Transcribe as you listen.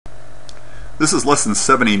This is lesson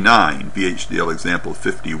 79, VHDL example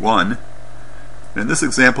 51. And in this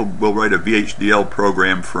example, we'll write a VHDL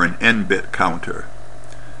program for an n-bit counter.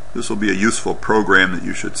 This will be a useful program that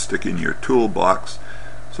you should stick in your toolbox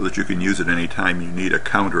so that you can use it anytime you need a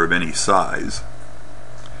counter of any size.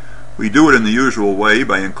 We do it in the usual way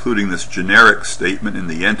by including this generic statement in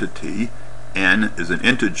the entity. N is an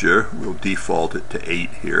integer. We'll default it to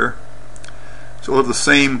 8 here. So we'll have the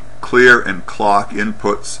same clear and clock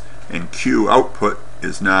inputs, and Q output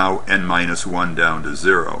is now n-1 down to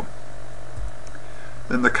 0.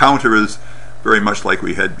 Then the counter is very much like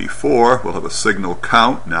we had before. We'll have a signal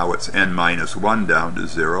count. Now it's n-1 down to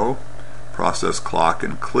 0. Process clock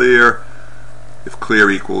and clear. If clear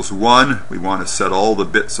equals 1, we want to set all the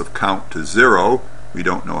bits of count to 0. We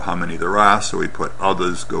don't know how many there are, so we put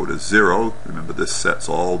others go to 0. Remember, this sets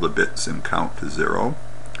all the bits in count to 0.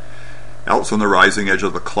 Else on the rising edge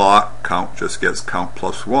of the clock, count just gets count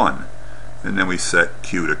plus 1. And then we set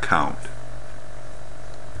Q to count.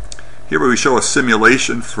 Here we show a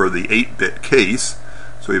simulation for the 8-bit case.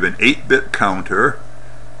 So we have an 8-bit counter,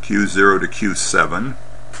 Q0 to Q7.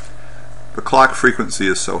 The clock frequency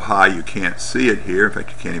is so high you can't see it here. In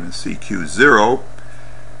fact, you can't even see Q0.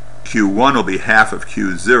 Q1 will be half of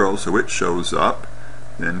Q0, so it shows up.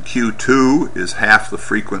 Then Q2 is half the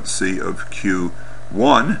frequency of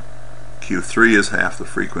Q1. Q3 is half the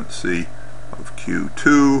frequency of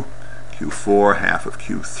Q2. Q4 half of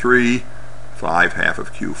Q3. 5 half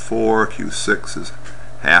of Q4. Q6 is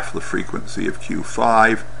half the frequency of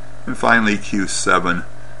Q5. And finally Q7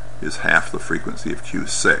 is half the frequency of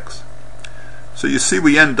Q6. So you see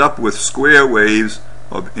we end up with square waves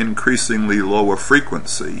of increasingly lower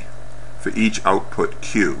frequency for each output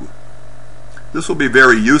Q. This will be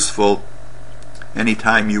very useful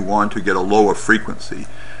anytime you want to get a lower frequency.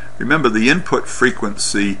 Remember, the input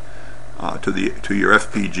frequency to your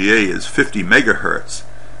FPGA is 50 megahertz.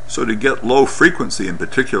 So to get low frequency, in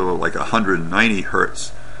particular like 190 hertz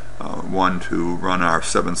one to run our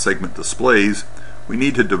 7-segment displays, we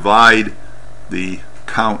need to divide the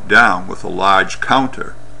count down with a large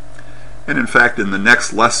counter. And in fact, in the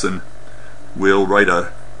next lesson, we'll write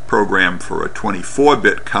a program for a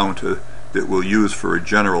 24-bit counter that we'll use for a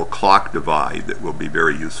general clock divide that will be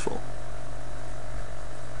very useful.